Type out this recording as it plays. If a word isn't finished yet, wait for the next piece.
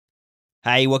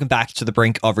Hey, welcome back to the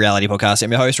Brink of Reality podcast.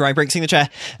 I'm your host, Ryan Brink, sitting in the chair,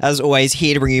 as always,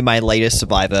 here to bring you my latest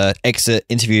Survivor exit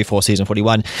interview for season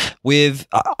 41 with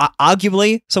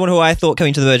arguably someone who I thought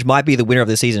coming to the verge might be the winner of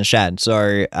the season, Shan.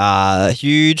 So,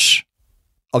 huge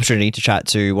opportunity to chat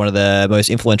to one of the most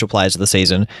influential players of the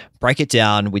season, break it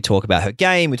down. We talk about her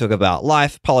game, we talk about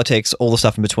life, politics, all the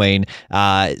stuff in between.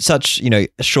 Such, a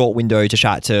short window to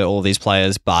chat to all of these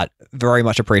players, but very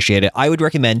much appreciate it. I would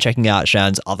recommend checking out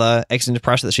Shan's other exit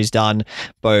press that she's done,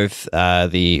 both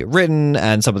the written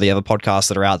and some of the other podcasts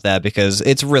that are out there, because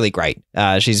it's really great.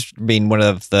 She's been one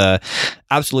of the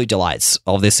absolute delights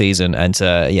of this season, and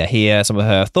to hear some of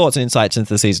her thoughts and insights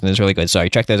into the season is really good. So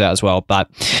check those out as well.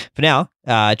 But for now,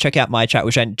 check out my chat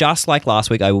with Shan. Just like last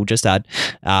week, I will just add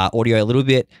audio a little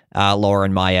bit lower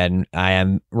on my end. I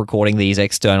am recording these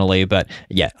externally, but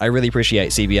I really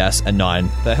appreciate CBS and Nine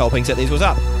for helping set these ones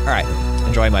up. All right,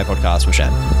 enjoy my podcast with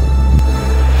Shan.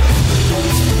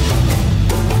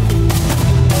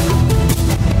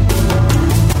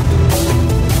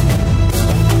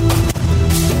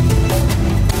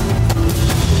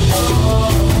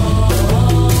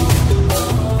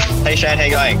 Hey Shan, how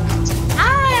you going?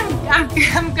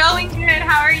 I'm going good.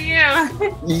 How are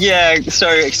you? Yeah, so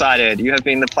excited. You have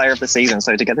been the player of the season,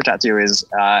 so to get the chat to you is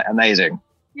amazing.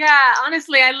 Yeah,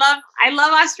 honestly, I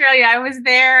love Australia. I was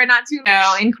there not too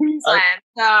long in Queensland,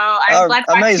 so I'm glad.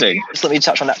 Amazing. So let me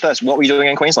touch on that first. What were you doing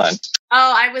in Queensland?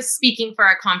 Oh, I was speaking for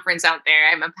a conference out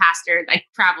there. I'm a pastor. I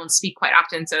travel and speak quite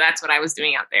often, so that's what I was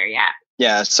doing out there. Yeah.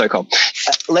 Yeah, so cool.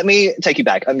 Let me take you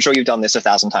back. I'm sure you've done this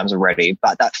 1,000 times already,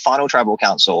 but that final tribal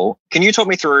council, can you talk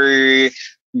me through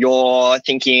your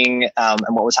thinking and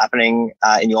what was happening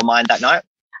in your mind that night?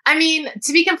 I mean,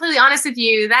 to be completely honest with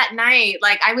you, that night,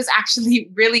 I was actually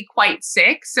really quite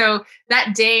sick. So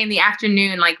that day in the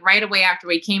afternoon, right away after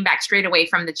we came back straight away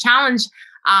from the challenge,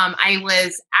 I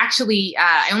was actually,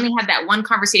 I only had that one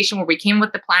conversation where we came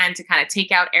with the plan to kind of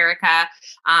take out Erica.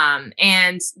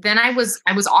 And then I was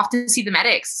off to see the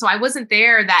medics. So I wasn't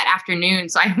there that afternoon.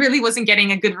 So I really wasn't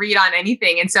getting a good read on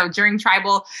anything. And so during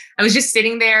tribal, I was just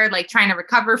sitting there, trying to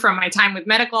recover from my time with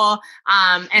medical.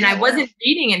 And I wasn't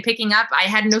reading and picking up. I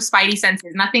had no spidey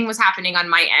senses. Nothing was happening on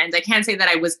my end. I can't say that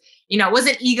I was, it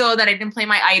wasn't ego that I didn't play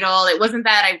my idol. It wasn't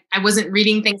that I wasn't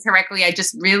reading things correctly. I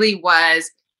just really was,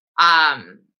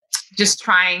 just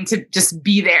trying to just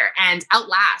be there and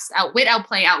outwit,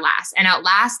 outplay, outlast. And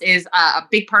outlast is a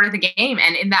big part of the game.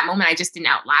 And in that moment, I just didn't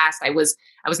outlast. I was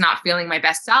not feeling my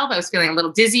best self. I was feeling a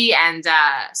little dizzy. And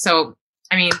so,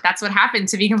 I mean, that's what happened,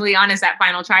 to be completely honest, that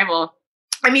final tribal.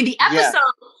 I mean, the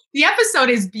episode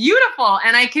is beautiful.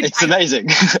 And it's amazing.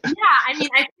 I mean,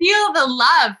 I feel the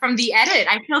love from the edit.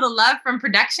 I feel the love from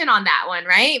production on that one.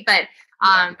 Right. But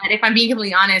if I'm being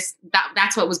completely honest,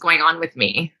 that's what was going on with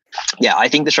me. Yeah, I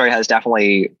think the show has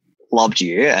definitely loved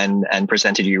you and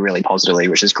presented you really positively,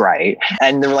 which is great.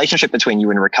 And the relationship between you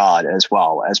and Ricard as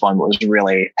well as one was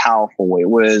really powerful. It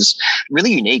was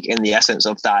really unique in the essence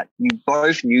of that you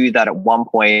both knew that at one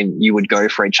point you would go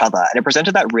for each other. And it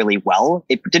presented that really well.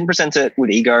 It didn't present it with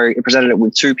ego. It presented it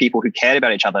with two people who cared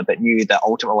about each other, but knew that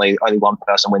ultimately only one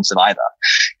person wins Survivor.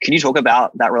 Can you talk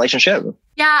about that relationship?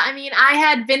 Yeah, I mean,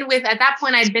 at that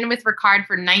point, I'd been with Ricard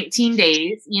for 19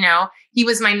 days. He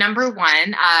was my number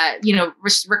one.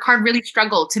 Ricard really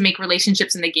struggled to make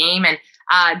relationships in the game and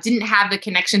didn't have the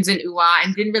connections in UA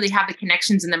and didn't really have the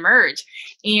connections in the merge.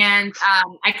 And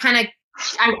I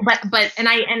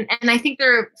think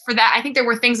there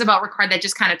were things about Ricard that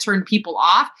just kind of turned people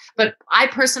off. But I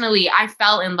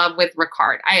fell in love with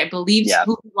Ricard. I believed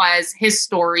who he was, his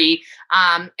story.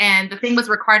 And the thing with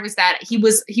Ricard was that he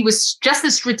was just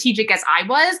as strategic as I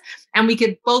was, and we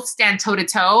could both stand toe to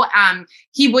toe.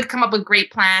 He would come up with great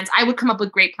plans. I would come up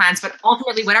with great plans, but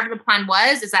ultimately whatever the plan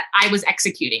was, is that I was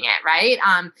executing it. Right.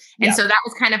 So that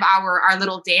was kind of our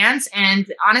little dance.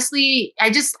 And honestly, I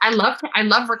love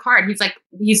Ricard.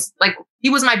 He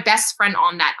was my best friend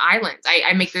on that island.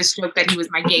 I make this joke that he was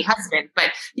my gay husband,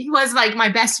 but he was my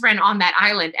best friend on that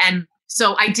island. And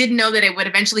so I did know that it would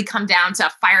eventually come down to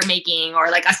fire making or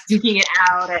us duking it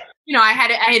out. I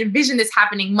had envisioned this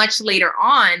happening much later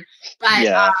on,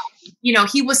 but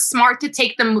he was smart to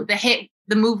take the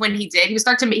move when he did. He was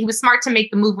smart to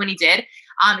make the move when he did.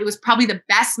 It was probably the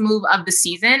best move of the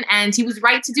season, and he was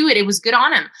right to do it. It was good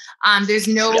on him. There's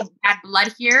no bad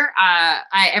blood here.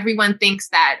 Everyone thinks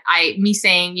that me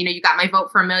saying, you got my vote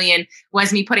for $1 million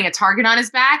was me putting a target on his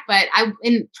back. But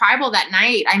in Tribal that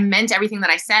night, I meant everything that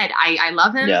I said. I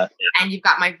love him, and you've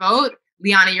got my vote.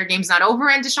 Liana, your game's not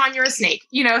over, and Deshawn, you're a snake.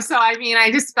 So I mean,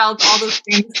 I just felt all those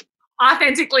things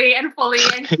authentically and fully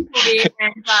and truthfully.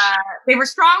 And they were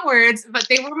strong words, but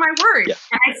they were my words. Yeah.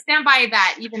 And I stand by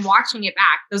that, even watching it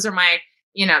back. Those are my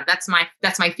that's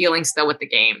my feeling still with the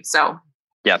game. So.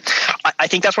 Yeah, I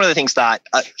think that's one of the things that,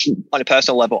 on a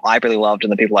personal level, I really loved,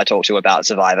 and the people I talked to about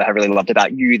Survivor have really loved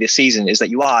about you this season, is that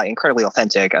you are incredibly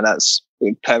authentic, and that's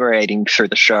permeating through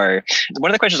the show. One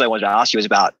of the questions I wanted to ask you is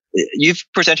about, you've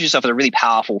presented yourself as a really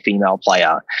powerful female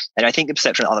player, and I think the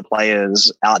perception of other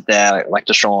players out there, like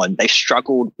Deshawn, they've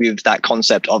struggled with that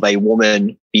concept of a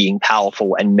woman being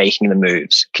powerful and making the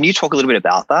moves. Can you talk a little bit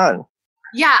about that?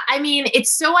 Yeah, I mean,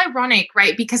 it's so ironic,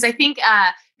 right? Because I think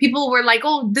people were like,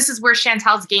 oh, this is where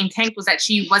Chantal's game tanked, was that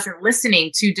she wasn't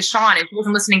listening to Deshawn and she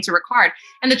wasn't listening to Ricard.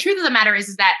 And the truth of the matter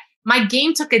is that my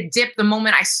game took a dip the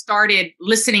moment I started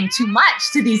listening too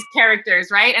much to these characters,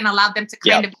 right? And allowed them to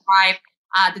kind of drive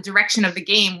the direction of the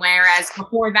game. Whereas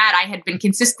before that, I had been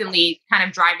consistently kind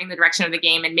of driving the direction of the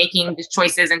game and making the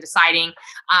choices and deciding.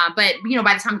 But,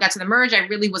 by the time we got to the merge, I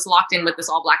really was locked in with this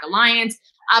All Black Alliance.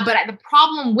 But the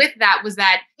problem with that was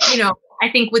that, I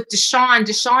think with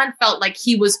Deshawn felt like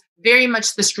he was very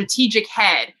much the strategic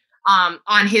head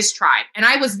on his tribe. And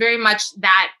I was very much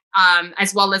that,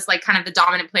 as well as like kind of the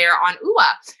dominant player on UA.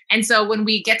 And so when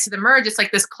we get to the merge, it's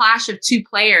like this clash of two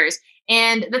players.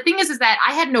 And the thing is that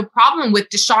I had no problem with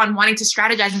Deshawn wanting to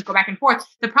strategize and go back and forth.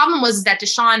 The problem was that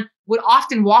Deshawn would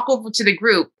often walk over to the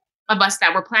group of us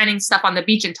that were planning stuff on the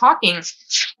beach and talking.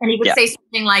 And he would say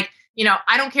something like,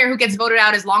 I don't care who gets voted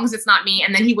out as long as it's not me.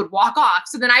 And then he would walk off.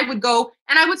 So then I would go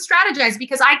and I would strategize,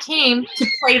 because I came to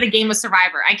play the game of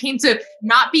Survivor. I came to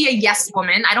not be a yes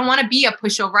woman. I don't want to be a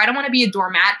pushover. I don't want to be a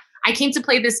doormat. I came to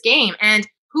play this game. And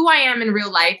who I am in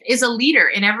real life is a leader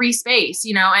in every space,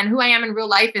 and who I am in real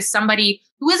life is somebody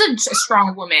who is a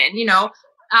strong woman,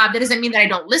 that doesn't mean that I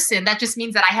don't listen. That just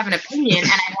means that I have an opinion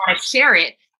and I want to share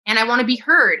it and I want to be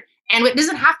heard. And it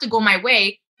doesn't have to go my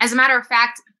way. As a matter of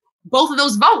fact, both of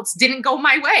those votes didn't go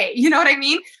my way. You know what I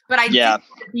mean? But I did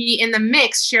be in the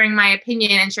mix, sharing my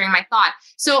opinion and sharing my thought.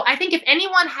 So I think if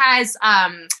anyone has,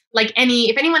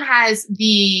 if anyone has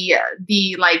the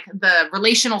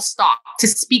relational stock to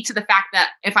speak to the fact that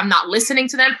if I'm not listening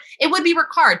to them, it would be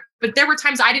Ricard. But there were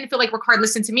times I didn't feel like Ricard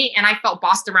listened to me and I felt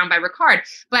bossed around by Ricard.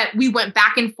 But we went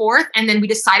back and forth and then we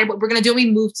decided what we're going to do. And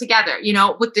we moved together.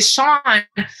 With Deshawn,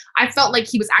 I felt like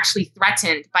he was actually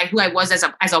threatened by who I was as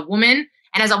a woman.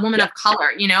 And as a woman of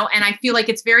color, and I feel like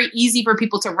it's very easy for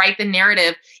people to write the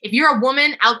narrative. If you're a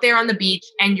woman out there on the beach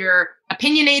and you're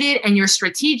opinionated and you're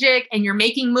strategic and you're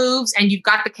making moves and you've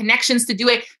got the connections to do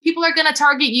it, people are going to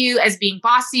target you as being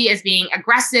bossy, as being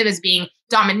aggressive, as being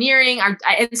domineering.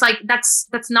 It's like, that's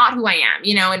not who I am,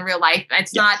 in real life.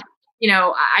 It's not,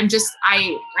 I'm just,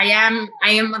 I am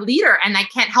a leader and I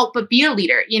can't help but be a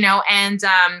leader, and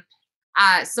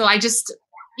so I just,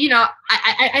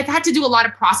 I've had to do a lot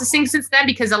of processing since then,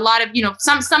 because a lot of,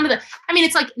 some of the,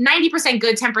 it's like 90%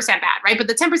 good, 10% bad, right? But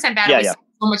the 10% bad was so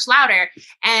much louder.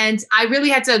 And I really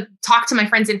had to talk to my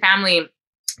friends and family,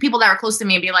 people that were close to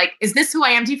me, and be like, is this who I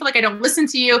am? Do you feel like I don't listen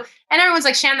to you? And everyone's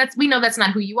like, Shan, we know that's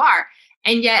not who you are.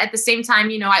 And yet at the same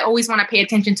time, I always want to pay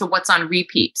attention to what's on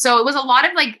repeat. So it was a lot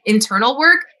of like internal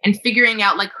work and figuring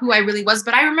out like who I really was.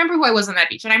 But I remember who I was on that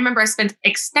beach. And I remember I spent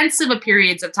extensive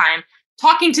periods of time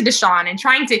talking to Deshawn and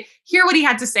trying to hear what he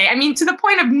had to say. To the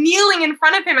point of kneeling in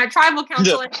front of him at tribal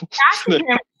council and asking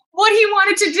him what he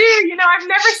wanted to do. I've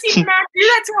never seen a man do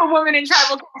that to a woman in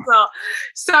tribal council.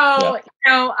 So,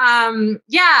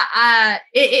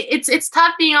 it's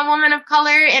tough being a woman of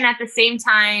color. And at the same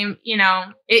time,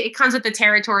 it comes with the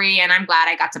territory, and I'm glad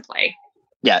I got to play.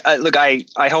 Yeah, look, I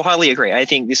wholeheartedly agree. I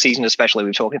think this season especially,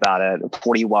 we've talked about it,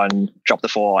 41, drop the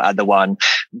 4, add the 1,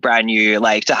 brand new,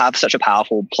 like to have such a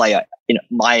powerful player, in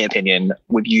my opinion,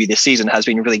 with you this season has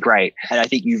been really great. And I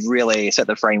think you've really set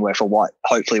the framework for what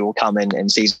hopefully will come in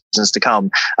seasons to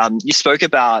come. You spoke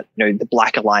about, the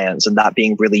Black Alliance and that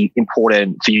being really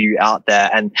important for you out there.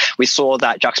 And we saw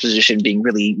that juxtaposition being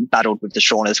really battled with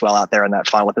Deshawn as well out there in that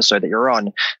final episode that you're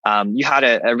on. You had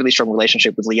a really strong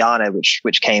relationship with Liana,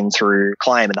 which came through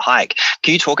Climb and the Hike.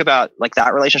 Can you talk about like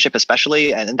that relationship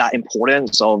especially, and that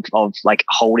importance of like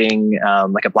holding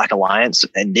like a Black Alliance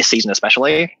in this season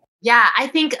especially? Yeah, I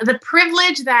think the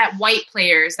privilege that white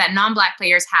players, that non-Black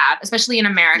players have, especially in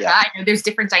America, I know there's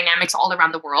different dynamics all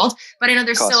around the world, but I know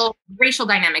there's still racial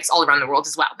dynamics all around the world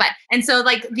as well. And so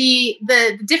like the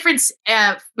difference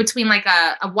between like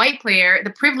a white player, the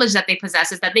privilege that they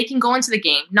possess is that they can go into the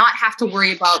game, not have to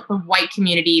worry about the white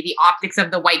community, the optics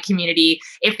of the white community,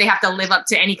 if they have to live up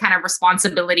to any kind of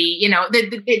responsibility,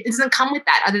 it doesn't come with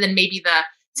that, other than maybe the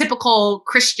typical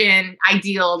Christian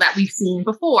ideal that we've seen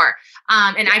before.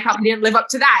 And I probably didn't live up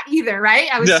to that either, right?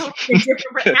 I was totally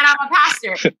different, and I'm a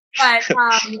pastor. But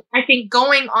I think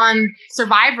going on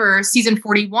Survivor season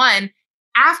 41,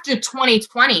 after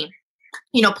 2020,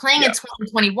 playing in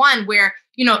 2021 where,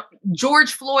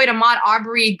 George Floyd, Ahmaud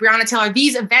Arbery, Breonna Taylor,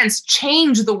 these events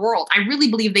changed the world. I really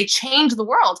believe they changed the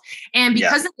world. And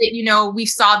because of it, we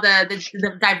saw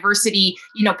the diversity,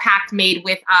 pact made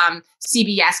with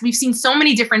CBS. We've seen so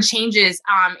many different changes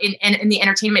in the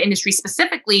entertainment industry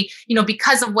specifically,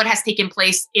 because of what has taken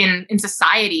place in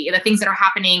society, the things that are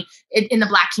happening in the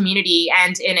Black community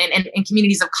and in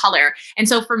communities of color. And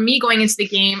so for me going into the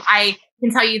game, I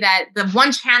can tell you that the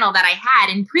one channel that I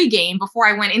had in pregame before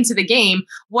I went into the game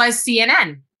was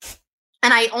CNN.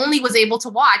 And I only was able to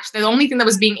watch, the only thing that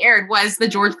was being aired was the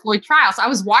George Floyd trial. So I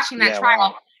was watching that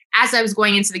trial as I was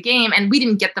going into the game, and we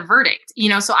didn't get the verdict,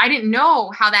 so I didn't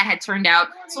know how that had turned out.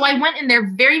 So I went in there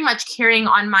very much carrying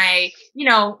on my,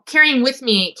 carrying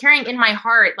in my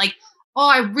heart, like, oh,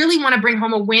 I really want to bring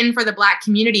home a win for the Black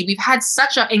community. We've had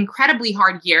such an incredibly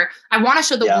hard year. I want to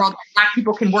show the world that Black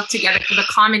people can work together for the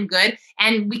common good,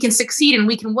 and we can succeed and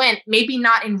we can win. Maybe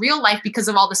not in real life because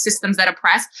of all the systems that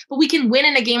oppress, but we can win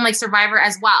in a game like Survivor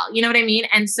as well. You know what I mean?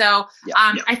 And so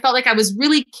I felt like I was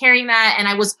really carrying that, and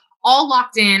I was all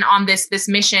locked in on this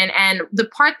mission. And the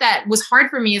part that was hard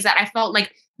for me is that I felt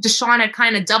like Deshaun had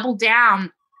kind of doubled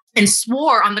down and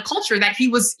swore on the culture that he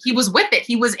was with it.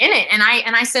 He was in it. And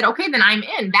I said, okay, then I'm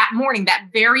in that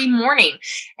very morning.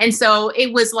 And so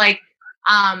it was like,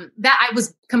 that I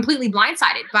was completely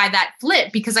blindsided by that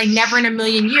flip, because I never in a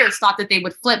million years thought that they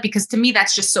would flip, because to me,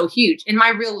 that's just so huge in my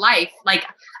real life. Like,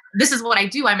 this is what I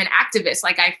do. I'm an activist.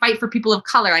 Like, I fight for people of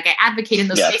color. Like, I advocate in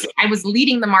those spaces. I was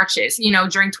leading the marches,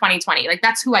 during 2020. Like,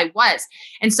 that's who I was.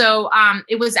 And so,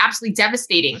 it was absolutely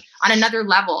devastating on another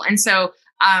level. And so,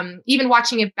 even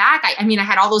watching it back, I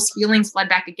had all those feelings flood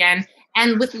back again.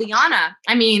 And with Liana,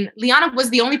 Liana was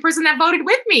the only person that voted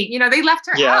with me. They left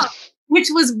her out, which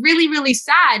was really, really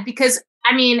sad, because,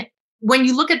 when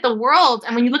you look at the world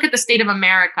and when you look at the state of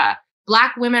America,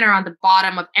 Black women are on the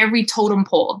bottom of every totem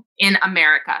pole in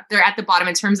America. They're at the bottom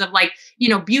in terms of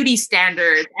beauty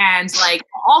standards and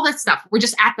all that stuff. We're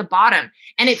just at the bottom.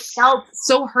 And it felt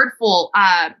so hurtful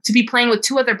to be playing with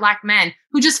two other Black men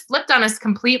who just flipped on us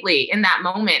completely in that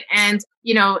moment. And,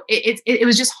 it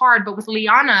was just hard. But with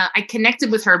Liana, I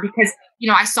connected with her because,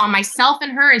 I saw myself in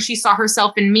her and she saw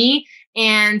herself in me.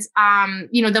 And,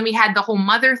 then we had the whole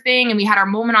mother thing, and we had our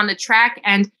moment on the track,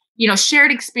 and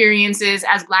shared experiences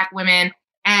as Black women,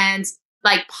 and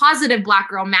positive Black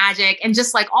girl magic, and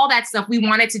just all that stuff. We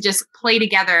wanted to just play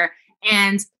together.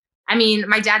 And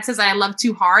my dad says I love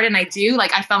too hard, and I do.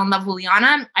 I fell in love with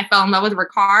Liana, I fell in love with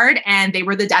Ricard, and they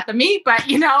were the death of me. But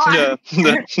it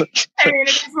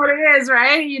is what it is,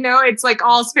 right? It's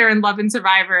all's fair in love and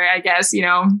Survivor, I guess.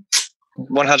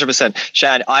 100%.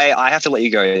 Shan, I have to let you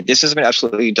go. This has been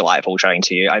absolutely delightful chatting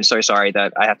to you. I'm so sorry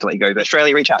that I have to let you go, but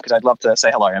Australia, reach out, because I'd love to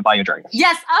say hello and buy you a drink.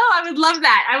 Yes. Oh, I would love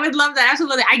that.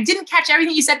 Absolutely. I didn't catch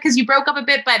everything you said because you broke up a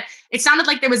bit, but it sounded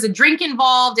like there was a drink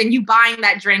involved and you buying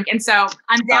that drink. And so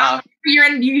I'm down. If you're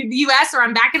in the US or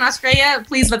I'm back in Australia,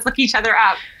 please, let's look each other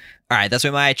up. All right, that's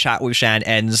where my chat with Shan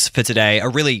ends for today. A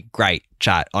really great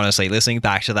chat, honestly. Listening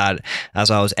back to that as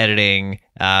I was editing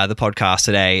the podcast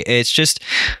today, it's just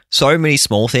so many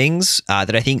small things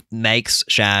that I think makes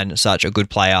Shan such a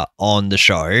good player on the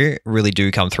show really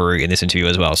do come through in this interview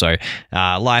as well. So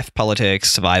life, politics,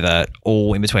 Survivor,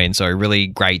 all in between. So really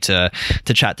great to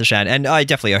chat to Shan. And I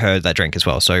definitely heard that drink as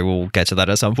well. So we'll get to that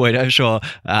at some point, I'm sure,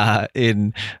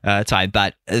 in time.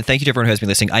 But thank you to everyone who has been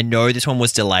listening. I know this one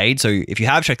was delayed. So if you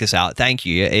have checked this out, thank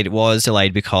you. It was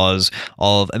delayed because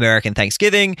of American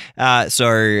Thanksgiving. So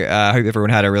I hope everyone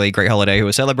had a really great holiday who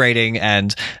was celebrating,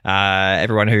 and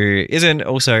everyone who isn't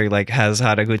also has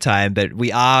had a good time. But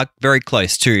we are very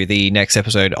close to the next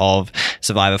episode of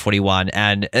Survivor 41,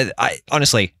 and I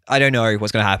honestly don't know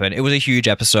what's going to happen. It was a huge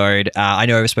episode. I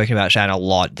know I've spoken about Shan a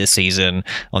lot this season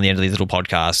on the End of These Little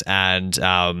podcasts, and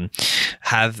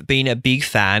have been a big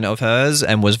fan of hers,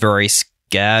 and was very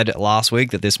scared last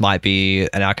week that this might be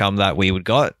an outcome that we would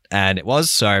got, and it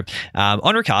was. So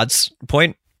on Ricard's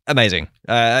point, amazing.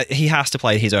 He has to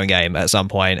play his own game at some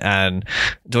point, and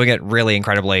doing it really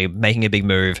incredibly, making a big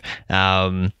move.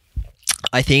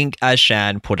 I think, as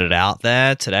Shan put it out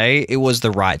there today, it was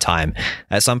the right time.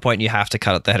 At some point, you have to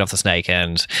cut the head off the snake.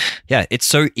 And yeah, it's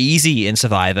so easy in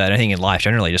Survivor, and I think in life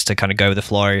generally, just to kind of go with the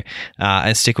flow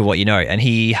and stick with what you know. And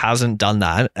he hasn't done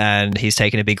that, and he's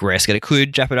taken a big risk, and it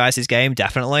could jeopardize his game,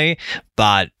 definitely.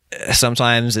 But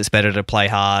sometimes it's better to play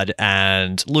hard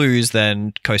and lose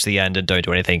than coast to the end and don't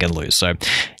do anything and lose. So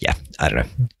yeah, I don't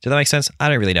know. Does that make sense? I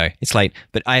don't really know. It's late,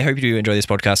 but I hope you do enjoy this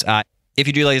podcast. if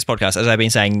you do like this podcast, as I've been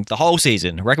saying the whole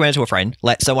season, recommend it to a friend.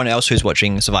 Let someone else who's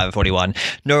watching Survivor 41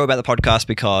 know about the podcast,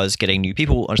 because getting new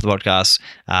people onto the podcast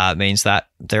means that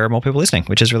there are more people listening,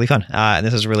 which is really fun. And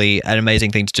this is really an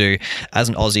amazing thing to do as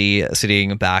an Aussie,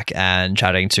 sitting back and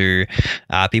chatting to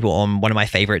people on one of my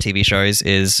favorite TV shows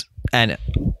and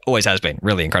always has been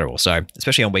really incredible. So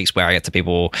especially on weeks where I get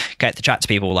to chat to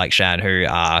people like Shan, who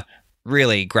are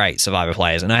really great Survivor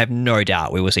players, and I have no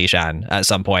doubt we will see Shan at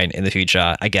some point in the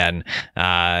future again.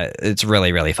 It's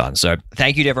really, really fun. So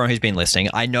thank you to everyone who's been listening.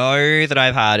 I know that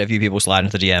I've had a few people slide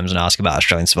into the DMs and ask about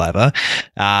Australian Survivor.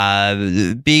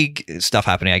 Big stuff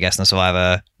happening, I guess, in the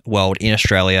Survivor world in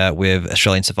Australia, with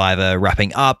Australian Survivor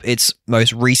wrapping up its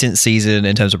most recent season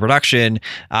in terms of production.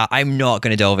 I'm not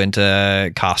going to delve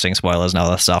into casting spoilers and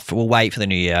other stuff. We'll wait for the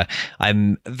new year.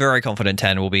 I'm very confident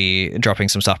 10 will be dropping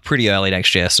some stuff pretty early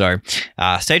next year, so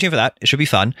stay tuned for that. It should be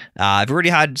fun. I've already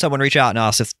had someone reach out and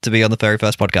ask to be on the very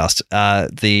first podcast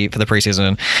for the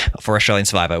preseason for Australian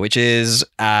Survivor, which is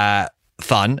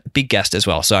fun. Big guest as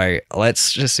well, so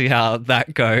let's just see how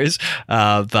that goes.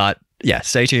 But yeah,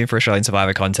 stay tuned for Australian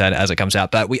Survivor content as it comes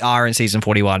out. But we are in season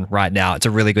 41 right now. It's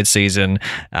a really good season.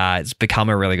 It's become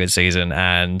a really good season,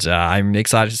 and I'm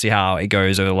excited to see how it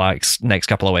goes over the next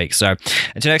couple of weeks. So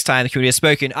until next time, the community has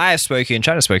spoken. I have spoken.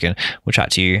 Chat has spoken. We'll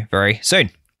chat to you very soon.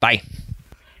 Bye.